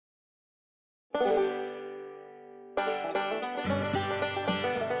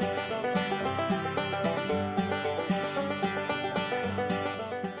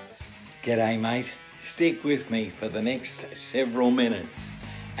G'day mate, stick with me for the next several minutes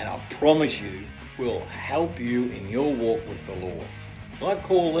and I promise you we'll help you in your walk with the Lord. I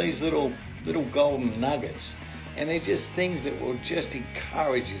call these little golden nuggets, and they're just things that will just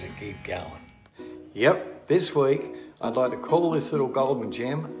encourage you to keep going. Yep, this week I'd like to call this little golden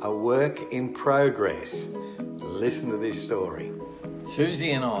gem a work in progress. Listen to this story.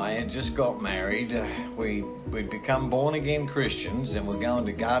 Susie and I had just got married. We'd become born again Christians, and we're going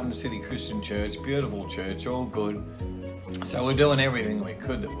to Garden City Christian Church, beautiful church, all good. So we're doing everything we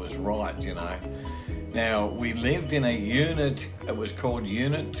could that was right, you know. Now, we lived in a unit, it was called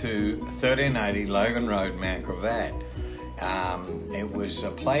Unit 2, 1380 Logan Road, Mount Gravatt. It was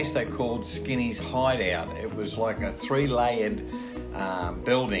a place they called Skinny's Hideout. It was like a 3-layered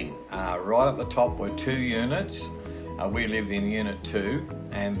building. Right at the top were 2 units. We lived in Unit 2,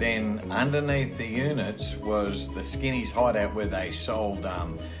 and then underneath the units was the Skinny's Hideout where they sold,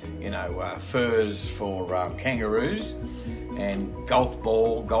 furs for kangaroos and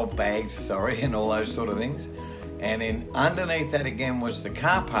golf bags, and all those sort of things. And then underneath that again was the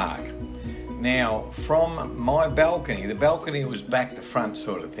car park. Now, from my balcony, the balcony was back to front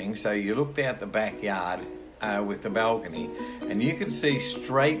sort of thing, so you looked out the backyard with the balcony, and you could see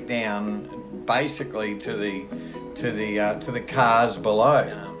straight down, basically to the cars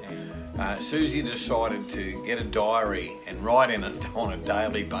below. Susie decided to get a diary and write in it on a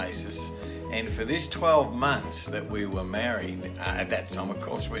daily basis. And for this 12 months that we were married, at that time, of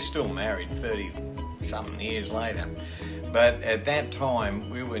course, we're still married 30-something years later. But at that time,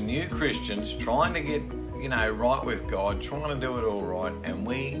 we were new Christians trying to get, right with God, trying to do it all right. And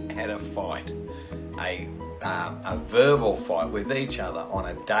we had a fight, a verbal fight with each other on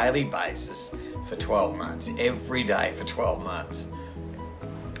a daily basis for 12 months, every day for 12 months.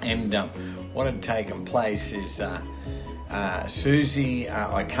 And what had taken place is Susie,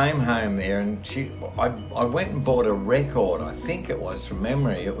 I came home there and I went and bought a record, I think it was from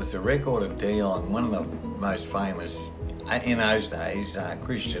memory, it was a record of Dion, one of the most famous in those days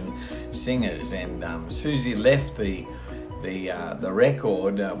Christian singers. And Susie left the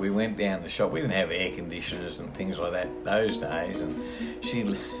record. We went down the shop. We didn't have air conditioners and things like that those days, and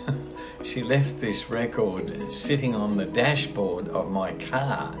she left this record sitting on the dashboard of my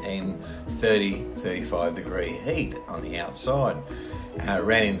car in 35 degree heat on the outside.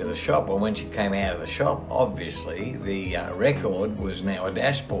 Ran into the shop. Well, when she came out of the shop, obviously the record was now a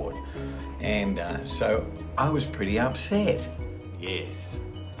dashboard, and so I was pretty upset. Yes,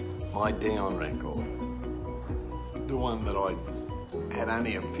 my Dion record, the one that I had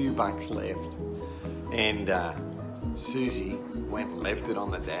only a few bucks left, and Susie went and left it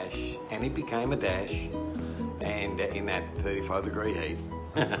on the dash, and it became a dash, and in that 35 degree heat.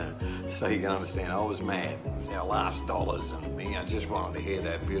 So you can understand, I was mad. It was our last dollars, and I just wanted to hear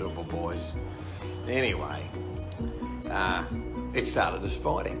that beautiful voice. Anyway, it started us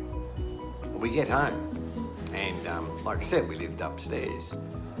fighting. We get home, and like I said, we lived upstairs.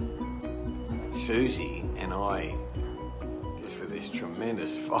 Susie and I, just for this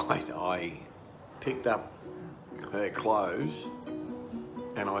tremendous fight, I picked up her clothes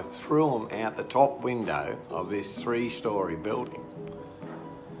and I threw them out the top window of this 3-story building,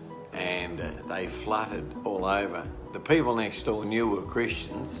 and they fluttered all over. The people next door knew we were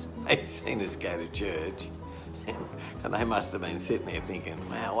Christians. They'd seen us go to church, and they must have been sitting there thinking,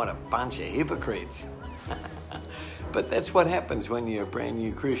 wow, what a bunch of hypocrites. But that's what happens when you're a brand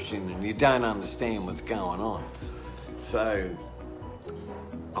new Christian and you don't understand what's going on. So,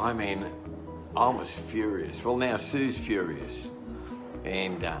 I was furious. Well, now Sue's furious,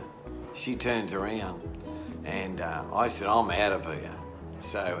 and she turns around, and I said, I'm out of here.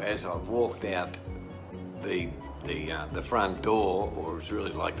 So as I've walked out the front door, or it's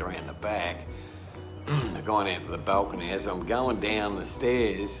really like around the back, going out to the balcony, as I'm going down the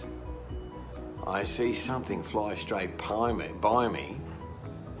stairs, I see something fly straight by me,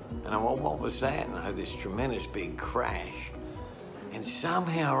 and I'm like, what was that? And I heard this tremendous big crash, and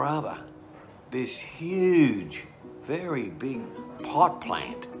somehow or other, this huge, very big pot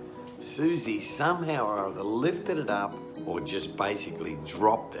plant, Susie somehow or other lifted it up, or just basically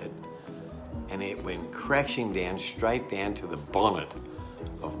dropped it, and it went crashing down, straight down to the bonnet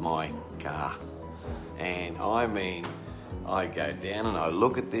of my car. And I go down and I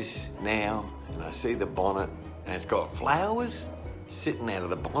look at this now, and I see the bonnet, and it's got flowers sitting out of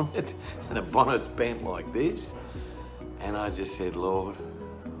the bonnet, and the bonnet's bent like this. And I just said, Lord,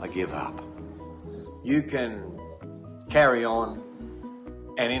 I give up. You can carry on,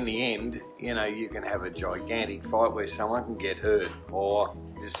 and in the end, you can have a gigantic fight where someone can get hurt, or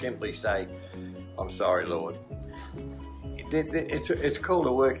just simply say, I'm sorry, Lord. It's called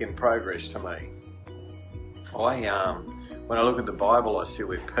a work in progress to me. When I look at the Bible, I see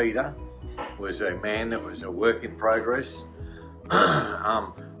where Peter was a man that was a work in progress.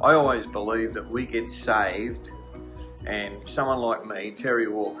 I always believe that we get saved, and someone like me, Terry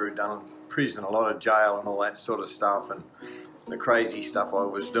Walker, who'd done prison, a lot of jail and all that sort of stuff, and the crazy stuff I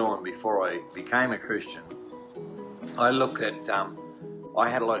was doing before I became a Christian, I look at, I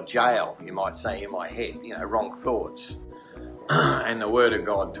had a lot of jail, you might say, in my head, wrong thoughts. And the Word of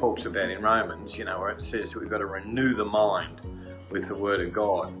God talks about in Romans, where it says we've got to renew the mind with the Word of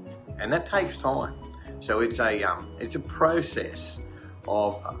God, and that takes time. So it's a process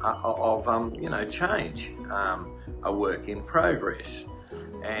of change, a work in progress.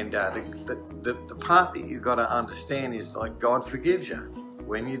 And the part that you've got to understand is, like, God forgives you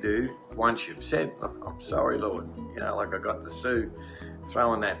when you do. Once you've said, "I'm sorry, Lord," like I got the Sue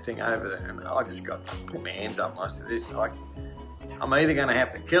throwing that thing over there, and I just got to put my hands up. And I said, "This, like, I'm either going to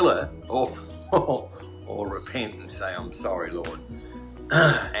have to kill her or repent and say, 'I'm sorry, Lord.'"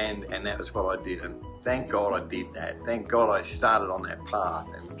 and that was what I did. And thank God I did that. Thank God I started on that path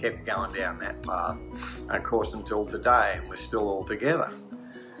and kept going down that path. And of course, until today, and we're still all together.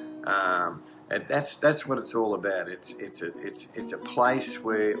 And that's what it's all about. It's a place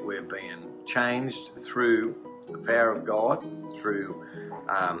where we're being changed through the power of God, through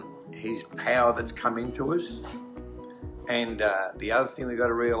His power that's come into us. And the other thing we've got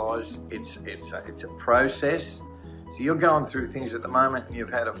to realise, it's a process. So you're going through things at the moment, and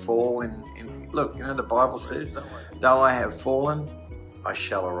you've had a fall in look, the Bible says, "Though I have fallen, I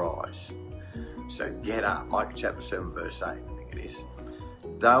shall arise." So get up. Micah chapter 7, verse 8, I think it is.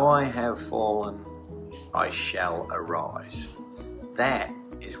 "Though I have fallen, I shall arise." That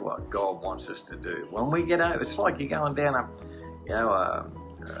is what God wants us to do. When we get over, it's like you're going down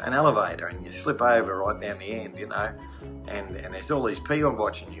an elevator and you slip over right down the end, and there's all these people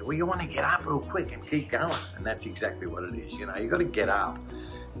watching you. Well, you want to get up real quick and keep going, and that's exactly what it is. You've got to get up.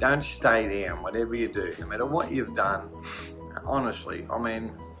 Don't stay down, whatever you do, no matter what you've done. Honestly, I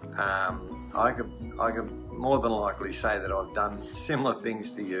mean, I could more than likely say that I've done similar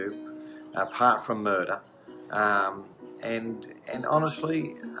things to you, apart from murder. And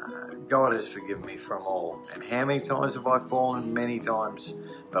honestly, God has forgiven me from all. And how many times have I fallen? Many times.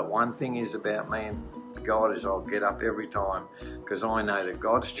 But one thing is about me and God is I'll get up every time, because I know that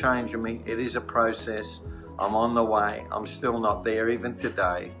God's changing me. It is a process. I'm on the way. I'm still not there even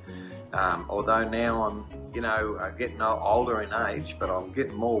today. Although now I'm, getting older in age, but I'm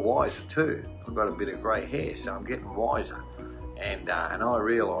getting more wiser too. I've got a bit of grey hair, so I'm getting wiser. And I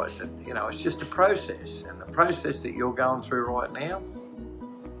realise that, it's just a process. And the process that you're going through right now,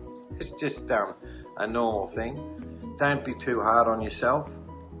 it's just a normal thing. Don't be too hard on yourself.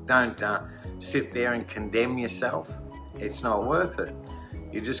 Don't sit there and condemn yourself. It's not worth it.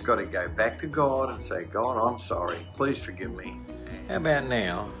 You just got to go back to God and say, "God, I'm sorry. Please forgive me." How about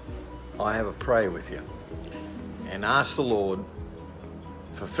now, I have a prayer with you and ask the Lord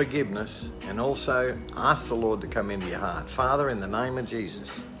for forgiveness, and also ask the Lord to come into your heart. Father, in the name of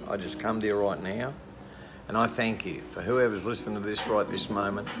Jesus, I just come to you right now, and I thank you for whoever's listening to this right this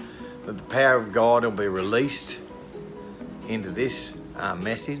moment, that the power of God will be released into this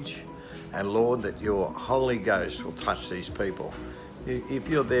message, and Lord, that your Holy Ghost will touch these people. If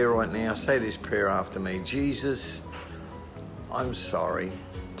you're there right now, say this prayer after me. "Jesus, I'm sorry.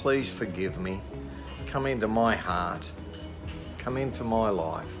 Please forgive me. Come into my heart. Come into my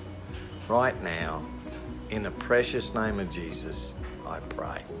life right now. In the precious name of Jesus, I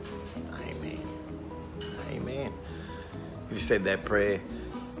pray. Amen." Amen. If you said that prayer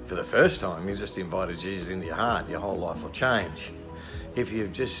for the first time, you just invited Jesus into your heart. Your whole life will change. If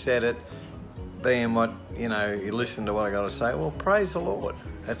you've just said it, being what, you listen to what I got to say, well, praise the Lord.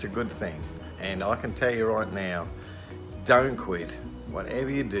 That's a good thing. And I can tell you right now, don't quit. Whatever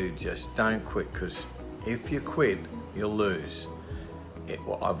you do, just don't quit, because if you quit, you'll lose.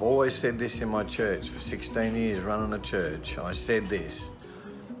 I've always said this in my church for 16 years running a church. I said this,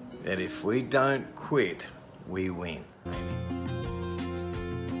 that if we don't quit, we win.